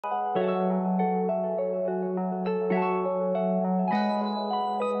Y'all,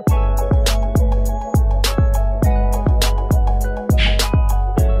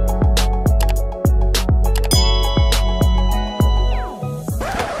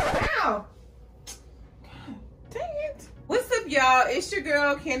 it's your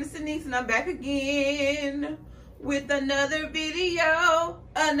girl Candace Denise, and I'm back again with another video.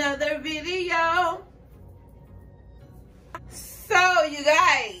 So you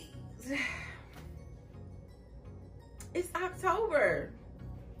guys, it's October.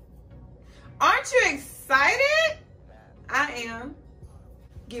 Aren't you excited? I am.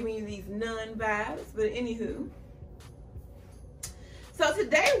 Giving you these nun vibes, but anywho. So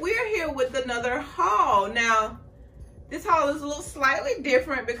today we're here with another haul. Now, this haul is a little slightly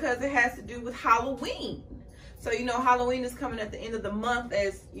different because it has to do with Halloween. So, you know, Halloween is coming at the end of the month,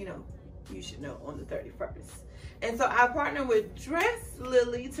 as, you know, you should know, on the 31st. And so I partnered with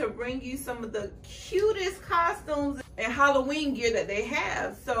Dresslily to bring you some of the cutest costumes and Halloween gear that they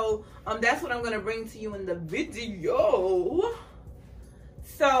have. So that's what I'm going to bring to you in the video.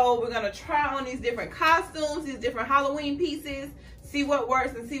 So we're going to try on these different costumes, these different Halloween pieces, see what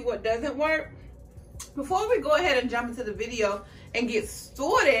works and see what doesn't work. Before we go ahead and jump into the video and get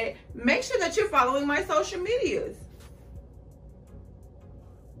started, make sure that you're following my social medias.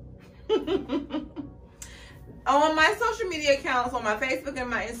 On my social media accounts, on my Facebook and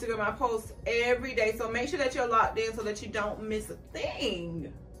my Instagram, I post every day. So make sure that you're locked in so that you don't miss a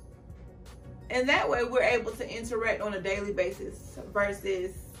thing. And that way we're able to interact on a daily basis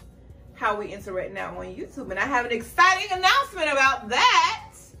versus how we interact now on YouTube. And I have an exciting announcement about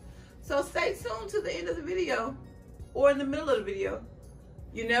that. So stay tuned to the end of the video or in the middle of the video.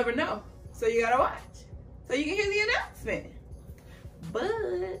 You never know. So you gotta watch so you can hear the announcement. But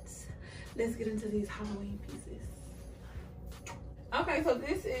let's get into these Halloween pieces. Okay, so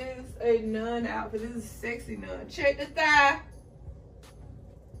this is a nun outfit. This is a sexy nun. Check the thigh.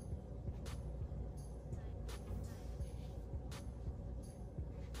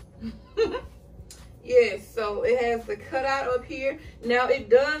 Yes, so it has the cutout up here. Now it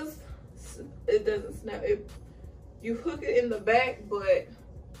doesn't snap. You hook it in the back, but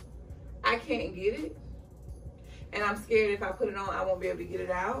I can't get it, and I'm scared if I put it on I won't be able to get it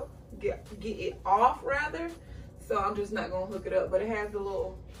out, get it off rather. So I'm just not gonna hook it up. But it has a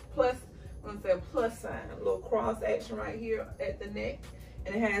little plus, I'm gonna say a plus sign, a little cross action right here at the neck,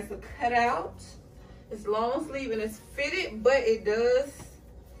 and it has the cutout. It's long sleeve and it's fitted, but it does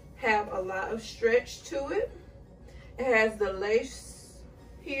have a lot of stretch to it. It has the lace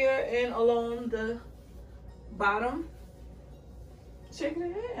here and along the bottom. Check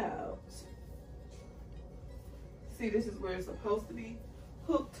it out. See, this is where it's supposed to be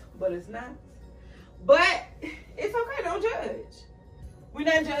hooked, but it's not. But it's okay, don't judge. We're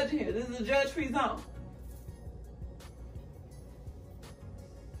not judging here. This is a judge-free zone.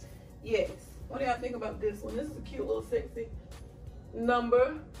 Yes. What do y'all think about this one? This is a cute little sexy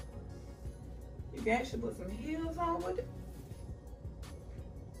number. You can actually put some heels on with it.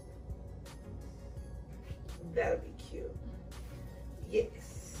 That'll be cute.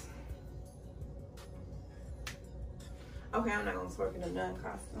 Yes. Okay, I'm not gonna twerk in a nun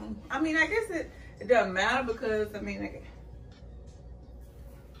costume. I mean, I guess it doesn't matter because, I mean,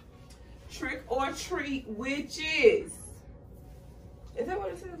 trick or treat witches. Is that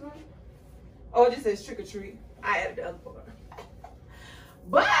what it says, right? Oh, it just says trick or treat. I added the other part.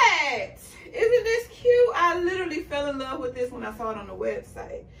 But isn't this cute? I literally fell in love with this when I saw it on the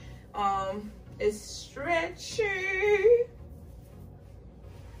website. It's stretchy,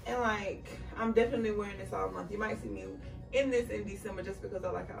 and like, I'm definitely wearing this all month. You might see me in this in December just because I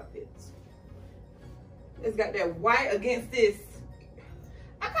like how it fits. It's got that white against this.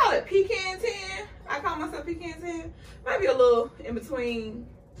 I call it pecan tan. I call myself pecan tan. Maybe a little in between.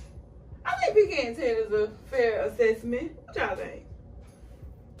 I think pecan tan is a fair assessment. What y'all think?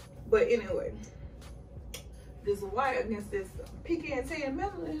 But anyway, this white against this pecan tan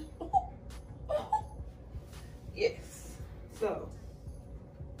melanin. Yes. So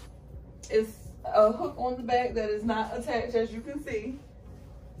it's a hook on the back that is not attached, as you can see.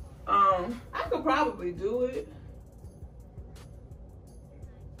 I could probably do it.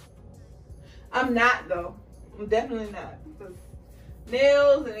 I'm not though. I'm definitely not. Because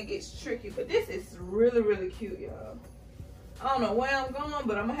nails and it gets tricky. But this is really, really cute, y'all. I don't know where I'm going,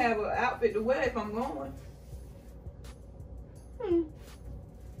 but I'm gonna have an outfit to wear if I'm going.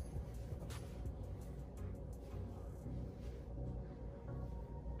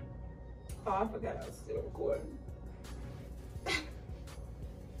 Oh, I forgot I was still recording.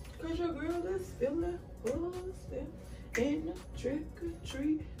 Cause your girl is feeling full of stuff. in a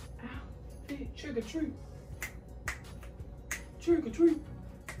trick-or-treat outfit. Trick-or-treat. Trick-or-treat.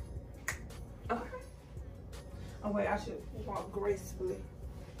 Okay. Oh wait, I should walk gracefully.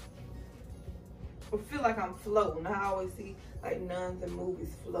 I feel like I'm floating. I always see like nuns in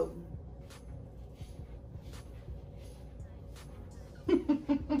movies floating.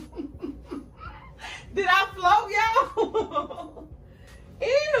 Did I float, y'all?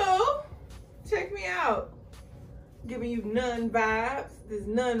 Ew. Check me out. Giving you nun vibes. This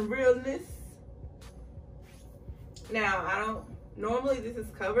nun realness. Now, I don't, normally this is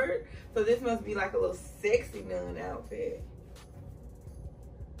covered, so this must be like a little sexy nun outfit.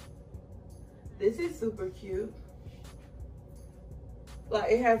 This is super cute.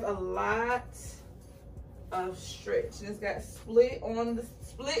 Like, it has a lot of stretch, and it's got splits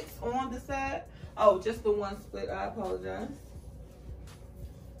on the side. Oh, just the one split. I apologize.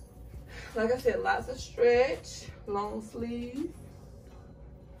 Like I said, lots of stretch, long sleeves.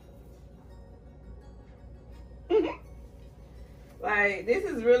 Like, this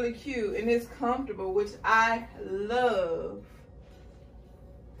is really cute and it's comfortable, which I love.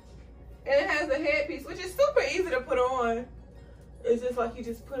 And it has a headpiece, which is super easy to put on. It's just like you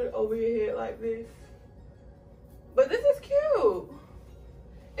just put it over your head like this. But this is cute.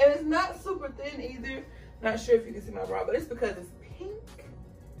 And it's not super thin either. Not sure if you can see my bra, but it's because it's pink.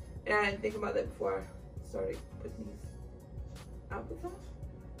 And I didn't think about that before I started putting these outfits on.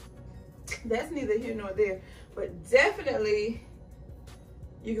 That's neither here nor there. But definitely,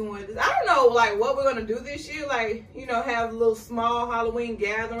 you can wear this. I don't know, like, what we're gonna do this year. Like, you know, have little small Halloween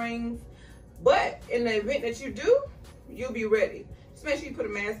gatherings. But in the event that you do, you'll be ready. Just make sure you put a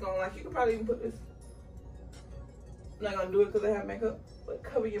mask on. Like, you could probably even put this. I'm not gonna do it because I have makeup. But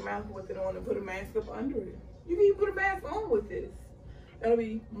cover your mouth with it on and put a mask up under it. You can even put a mask on with this. That'll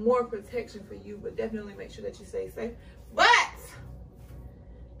be more protection for you, but definitely make sure that you stay safe. But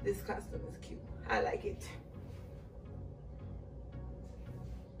this costume is cute. I like it.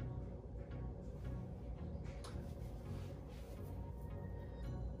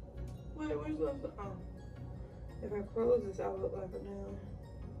 Wait, where's the, oh. If I close this, I'll look like a nun.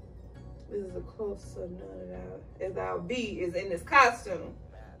 This is a closer nun as I'll be is in this costume.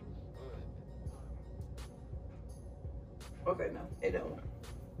 Okay, no, it don't work.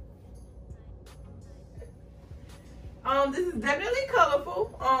 This is definitely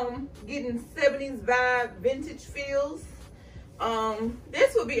colorful. Getting 70s vibe, vintage feels.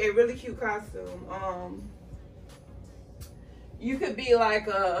 This would be a really cute costume. You could be like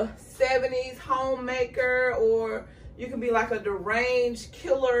a 70s homemaker, or you could be like a deranged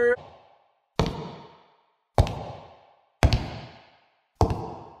killer.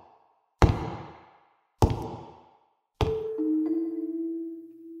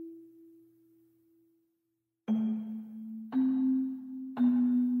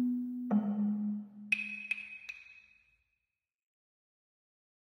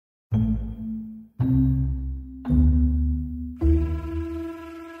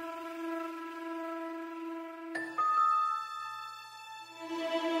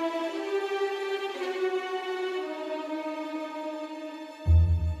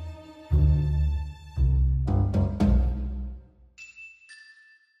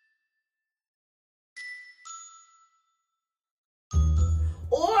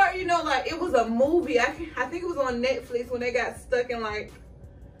 Or, you know, like, it was a movie, I think it was on Netflix when they got stuck in like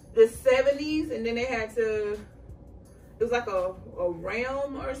the 70s, and then they had to, it was like a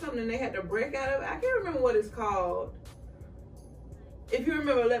realm or something, and they had to break out of it. I can't remember what it's called. If you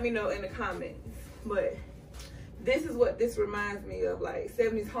remember, let me know in the comments. But this is what this reminds me of, like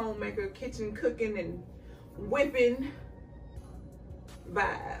 70s homemaker, kitchen cooking and whipping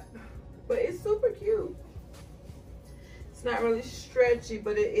vibe. But it's super cute. It's not really stretchy,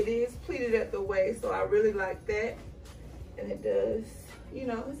 but it is pleated at the waist, so I really like that. And it does, you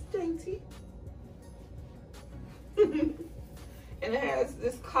know, it's dainty. And it has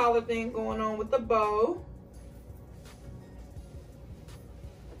this collar thing going on with the bow.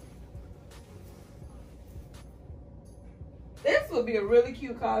 This would be a really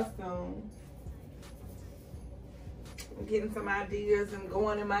cute costume. I'm getting some ideas and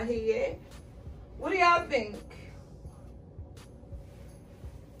going in my head. What do y'all think?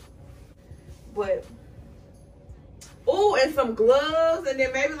 But, oh, and some gloves, and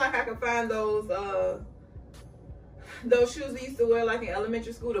then maybe like I can find those shoes we used to wear like in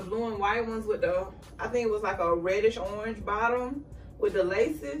elementary school, the blue and white ones with the, I think it was like a reddish orange bottom with the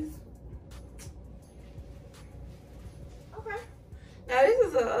laces. Okay. Now this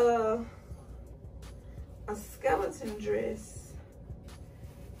is a skeleton dress,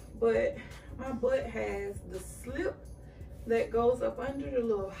 but my butt has the slip that goes up under the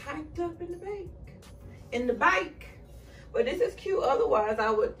little hiked up in the back. In the bike. But this is cute. Otherwise, I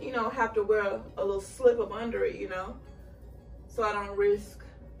would, you know, have to wear a little slip up under it, you know, so I don't risk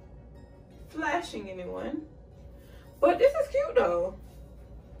flashing anyone. But this is cute though.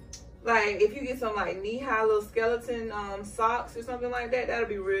 Like if you get some like knee-high little skeleton socks or something like that, that'll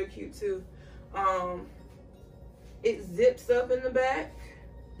be real cute too. It zips up in the back.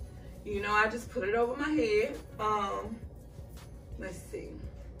 You know, I just put it over my head. Let's see.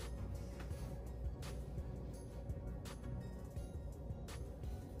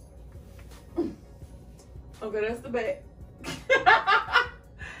 Okay, that's the back.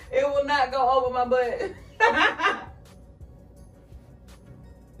 It will not go over my butt.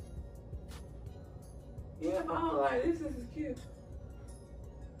 Yeah, oh, like this is cute.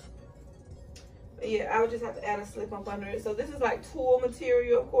 But yeah, I would just have to add a slip up under it. So this is like tulle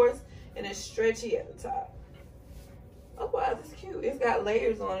material, of course, and it's stretchy at the top. Oh wow, this is cute. It's got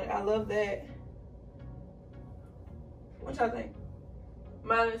layers on it. I love that. What y'all think?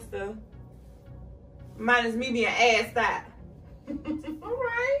 Minus me being ass out. All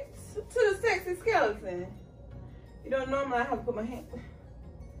right, to the sexy skeleton. You don't normally I have to put my hand.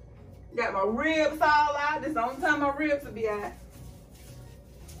 Got my ribs all out. This is the only time my ribs will be out.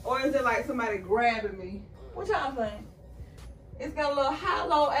 Or is it like somebody grabbing me? What y'all think? It's got a little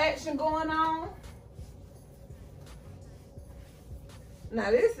high-low action going on.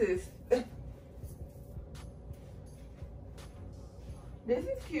 Now this is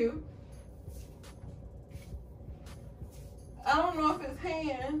cute. I don't know if it's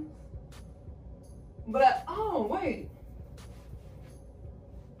hands, but oh wait.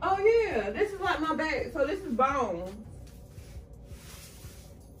 Oh yeah, this is like my back. So this is bone.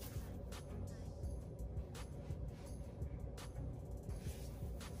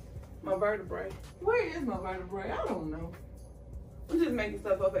 My vertebrae. Where is my vertebrae? I don't know. I'm just making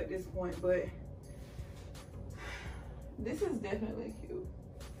stuff up at this point, but this is definitely cute.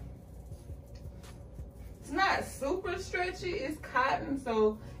 It's not super stretchy. It's cotton,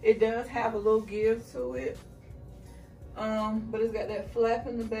 so it does have a little give to it. But it's got that flap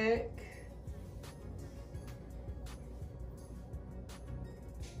in the back.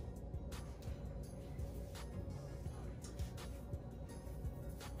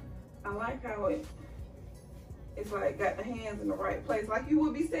 I like how it's like got the hands in the right place, like you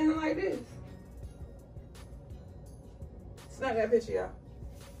would be standing like this. Snap that picture, y'all.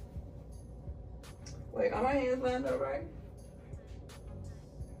 Wait, are my hands lined up right?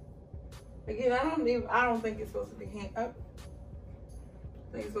 Again, I don't think it's supposed to be hand up.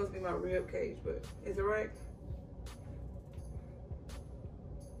 I think it's supposed to be my rib cage, but is it right?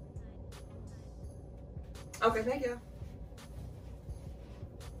 Okay, thank you.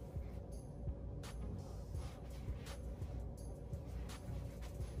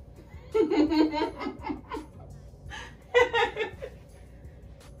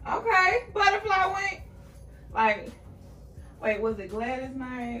 Okay, butterfly wing. Like, wait, was it Gladys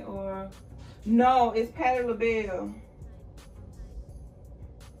Knight or no? It's Patti LaBelle.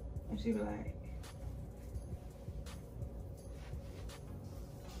 And she be like,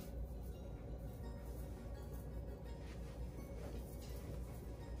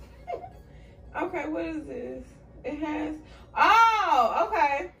 okay, what is this? It has, oh,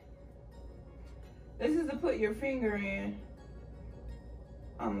 okay. This is to put your finger in,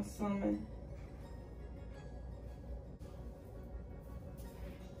 I'm assuming.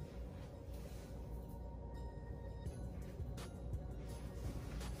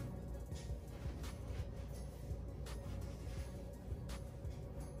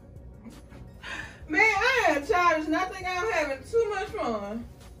 Man, I am childish and I think I'm having too much fun.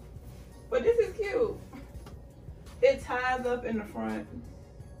 But this is cute. It ties up in the front.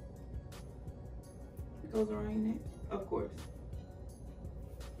 It goes around your neck, of course.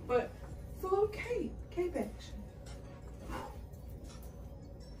 But it's a little cape action.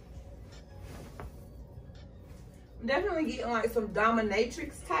 I'm definitely getting like some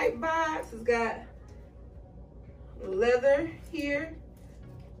dominatrix type vibes. It's got leather here.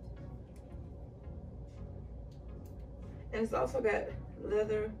 And it's also got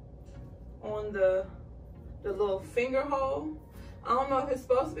leather on the little finger hole. I don't know if it's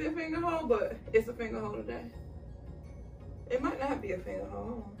supposed to be a finger hole, but it's a finger hole today. It might not be a finger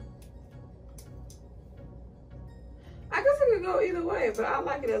hole. I guess it could go either way, but I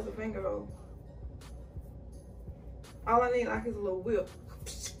like it as a finger hole. All I need like is a little whip.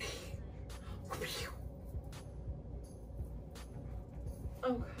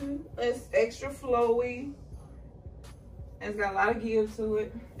 Okay, it's extra flowy. It's got a lot of give to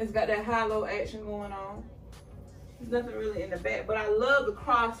it. It's got that high-low action going on. There's nothing really in the back, but I love the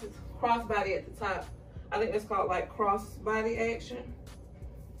crossbody at the top. I think it's called like crossbody action.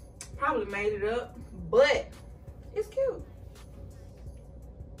 Probably made it up, but it's cute.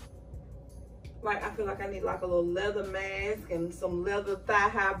 Like, I feel like I need like a little leather mask and some leather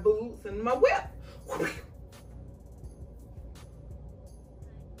thigh-high boots and my whip.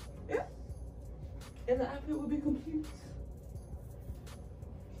 Yeah. And the outfit will be complete.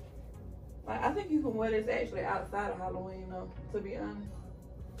 Like, I think you can wear this actually outside of Halloween, though, to be honest.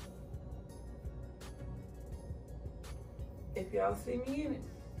 If y'all see me in it,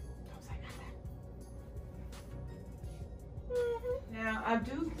 don't say nothing. Now, I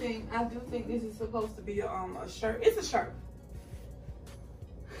do think this is supposed to be a shirt. It's a shirt,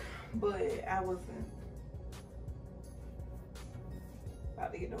 but I wasn't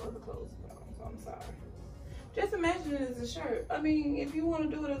about to get no other clothes put on, so I'm sorry. Just imagine it as a shirt. I mean, if you want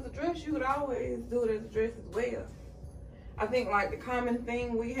to do it as a dress, you could always do it as a dress as well. I think like the common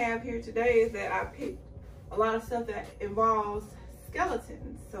thing we have here today is that I picked a lot of stuff that involves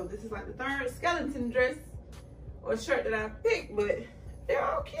skeletons. So this is like the third skeleton dress or shirt that I picked, but they're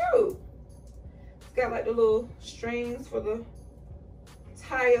all cute. It's got like the little strings for the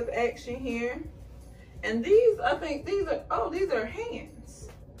tie-up action here. And these, I think these are hands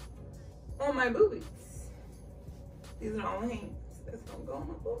on my boobies. These are all hands. That's gonna go on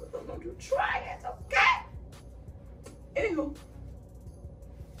my boobies. I'm gonna do try it, okay? Anywho.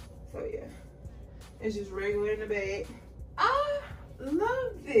 So yeah. It's just regular in the bag. I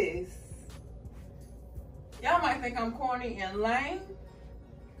love this. Y'all might think I'm corny and lame,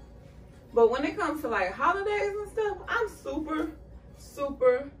 but when it comes to like holidays and stuff, I'm super,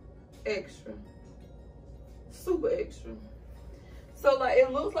 super extra. Super extra. So like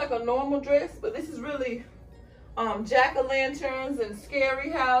it looks like a normal dress, but this is really jack-o'-lanterns and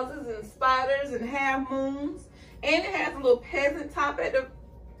scary houses and spiders and half moons. And it has a little peasant top at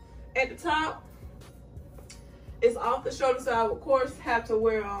the top. It's off the shoulder, so I would of course have to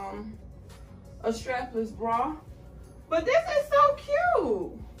wear a strapless bra. But this is so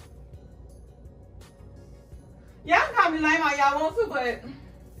cute. Y'all can call me lame all y'all want to, but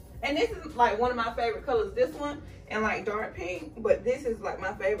and this is like one of my favorite colors. This one and like dark pink, but this is like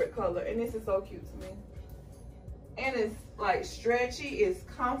my favorite color, and this is so cute to me. And it's like stretchy, it's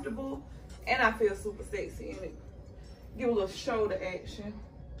comfortable, and I feel super sexy in it. Give a little shoulder action.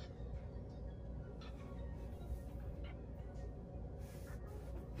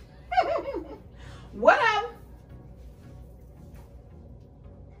 Whatever.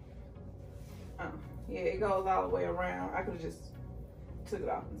 Yeah, it goes all the way around. I could have just took it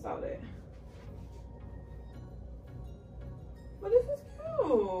off and saw that. But this is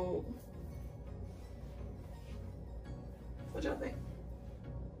cute. What y'all think?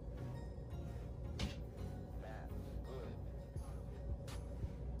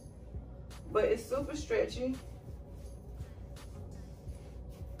 But it's super stretchy.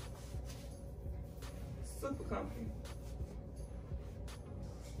 Super comfy.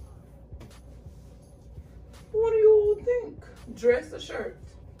 What do you all think? Dress or shirt?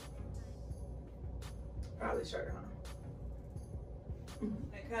 Probably shirt, huh?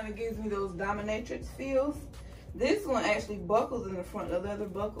 It kind of gives me those dominatrix feels. This one actually buckles in the front, the leather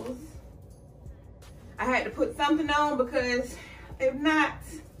buckles. I had to put something on because if not,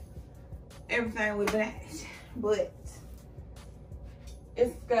 everything would match. But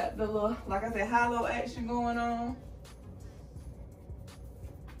it's got the little, like I said, hollow action going on.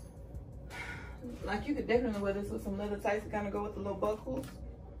 Like you could definitely wear this with some leather tights to kind of go with the little buckles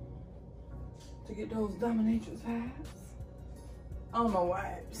to get those dominatrix vibes. I don't know why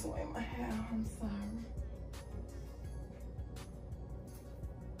I just swaying my hair. I'm sorry.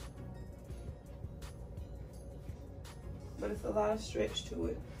 But it's a lot of stretch to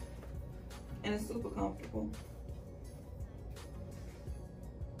it, and it's super comfortable.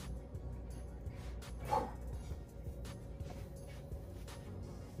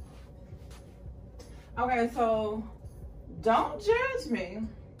 Okay, so don't judge me.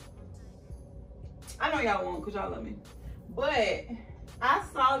 I know y'all won't because y'all love me. But I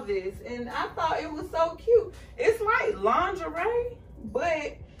saw this and I thought it was so cute. It's like lingerie,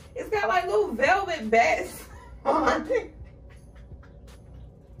 but it's got like little velvet bats on it.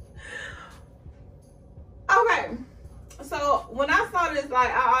 Okay, so when I saw this, like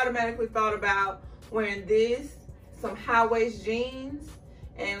I automatically thought about wearing this, some high-waist jeans,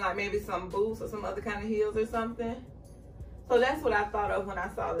 and like maybe some boots or some other kind of heels or something. So that's what I thought of when I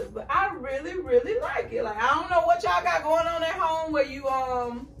saw this. But I really, really like it. Like I don't know what y'all got going on at home where you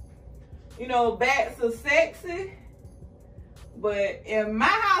know, bats are sexy. But in my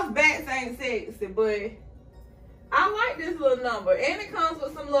house, bats ain't sexy. But I like this little number, and it comes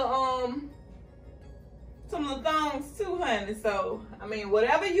with some little thongs too, honey. So I mean,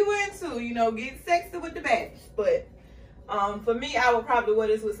 whatever you into, you know, get sexy with the badge. But for me, I would probably wear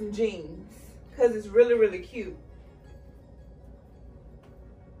this with some jeans because it's really, really cute.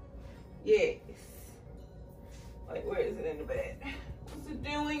 Yes. Like, where is it in the back? What's it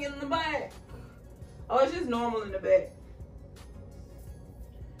doing in the back? Oh, it's just normal in the back.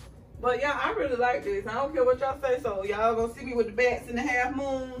 But yeah, I really like this. I don't care what y'all say. So y'all gonna see me with the bats and the half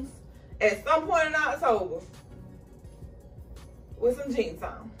moons at some point in October with some jeans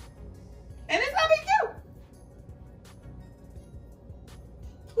on. And it's gonna be cute.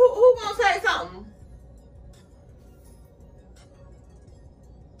 Who gonna say something?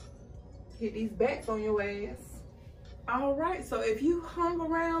 Hit these bats on your ass. All right, so if you hung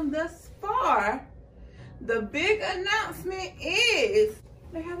around thus far, the big announcement is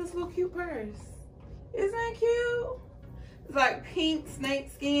they have this little cute purse. Isn't that cute? It's like pink snake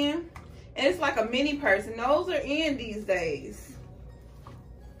skin. And it's like a mini purse. And those are in these days.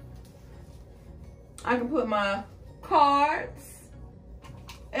 I can put my cards.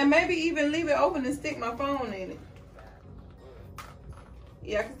 And maybe even leave it open and stick my phone in it.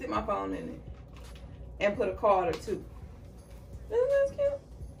 Yeah, I can stick my phone in it. And put a card or two. Isn't that cute?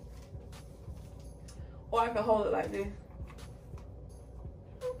 Or I can hold it like this.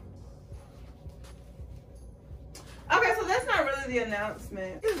 Okay, so that's not really the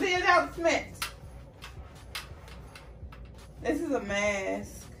announcement. This is the announcement. This is a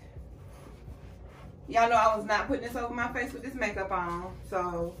mask. Y'all know I was not putting this over my face with this makeup on.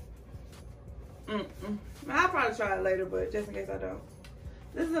 So, I'll probably try it later, but just in case I don't.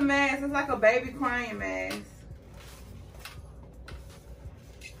 This is a mask. It's like a baby crying mask.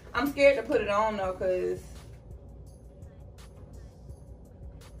 I'm scared to put it on though, because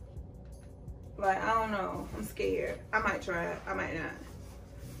like, I don't know. I'm scared. I might try it. I might not.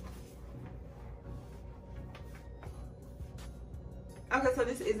 Okay, so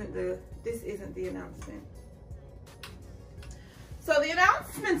this isn't the announcement. So the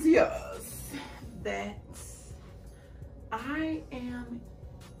announcement is that I am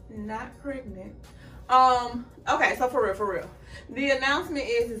not pregnant. Okay, so for real. The announcement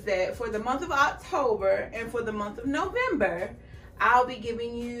is that for the month of October and for the month of November, I'll be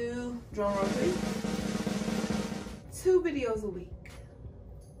giving you, drum roll please, 2 videos a week.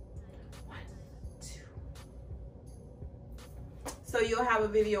 1, 2. So you'll have a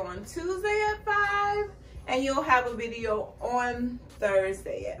video on Tuesday at 5, and you'll have a video on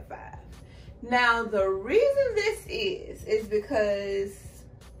Thursday at 5. Now, the reason this is because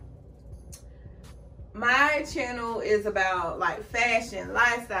my channel is about like fashion,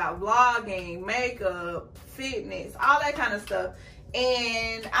 lifestyle, vlogging, makeup, fitness, all that kind of stuff.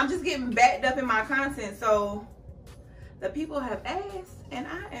 And I'm just getting backed up in my content. So the people have asked and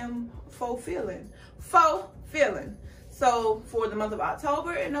I am fulfilling. So for the month of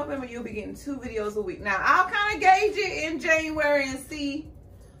October and November, you'll be getting 2 videos a week. Now I'll kind of gauge it in January and see,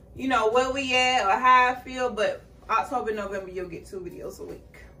 you know, where we at or how I feel. But October and November, you'll get 2 videos a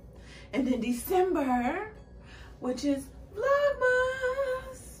week. And then December, which is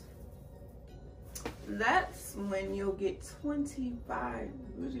Vlogmas, that's when you'll get 25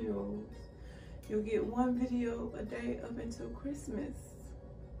 videos. You'll get 1 video a day up until Christmas.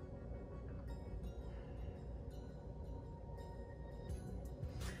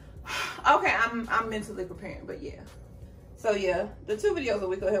 Okay, I'm mentally preparing, but yeah. So yeah, the 2 videos a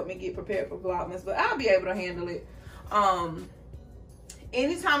week will help me get prepared for Vlogmas, but I'll be able to handle it.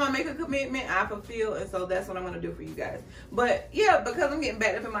 Anytime I make a commitment, I fulfill, and so that's what I'm going to do for you guys. But yeah, because I'm getting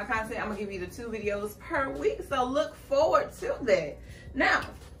back up in my content, I'm going to give you the 2 videos per week, so look forward to that. Now,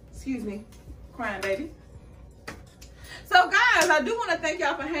 excuse me, crying baby. So guys, I do want to thank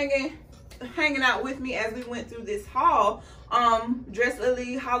y'all for hanging out with me as we went through this haul.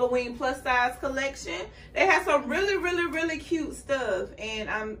 Dresslily Halloween plus size collection. They have some really cute stuff, and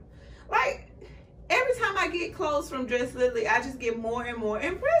I'm like, every time I get clothes from Dresslily, I just get more and more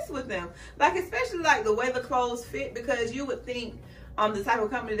impressed with them. Like, especially like the way the clothes fit, because you would think the type of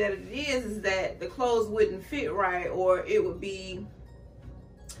company that it is that the clothes wouldn't fit right, or it would be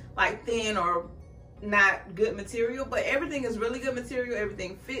like thin or not good material. But everything is really good material.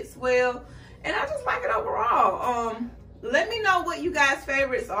 Everything fits well, and I just like it overall. Let me know what you guys'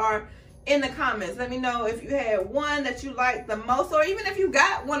 favorites are in the comments. Let me know if you had one that you liked the most, or even if you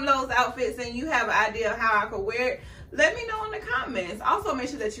got one of those outfits and you have an idea of how I could wear it. Let me know in the comments. Also, make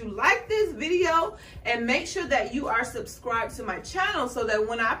sure that you like this video and make sure that you are subscribed to my channel so that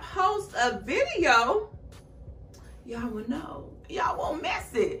when I post a video, y'all will know y'all won't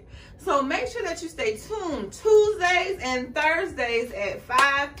miss it. So make sure that you stay tuned. Tuesdays and Thursdays at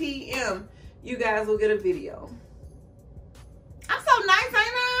 5 p.m. you guys will get a video. I'm so nice, ain't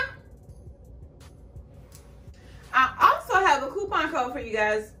I? I also have a coupon code for you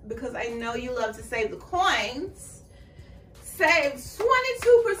guys because I know you love to save the coins. Save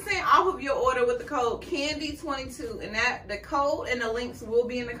 22% off of your order with the code Candy22, and the code and the links will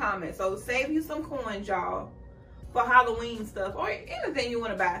be in the comments. So save you some coins, y'all, for Halloween stuff or anything you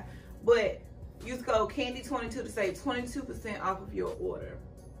want to buy. But use code Candy22 to save 22% off of your order.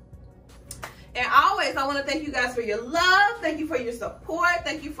 And always, I want to thank you guys for your love. Thank you for your support.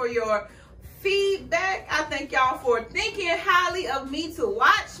 Thank you for your feedback. I thank y'all for thinking highly of me to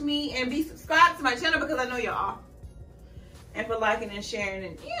watch me and be subscribed to my channel, because I know y'all are. And for liking and sharing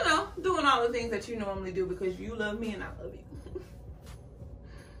and, you know, doing all the things that you normally do, because you love me and I love you.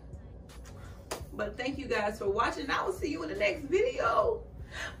 But thank you guys for watching. I will see you in the next video.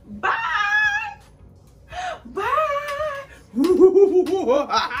 Bye. Bye.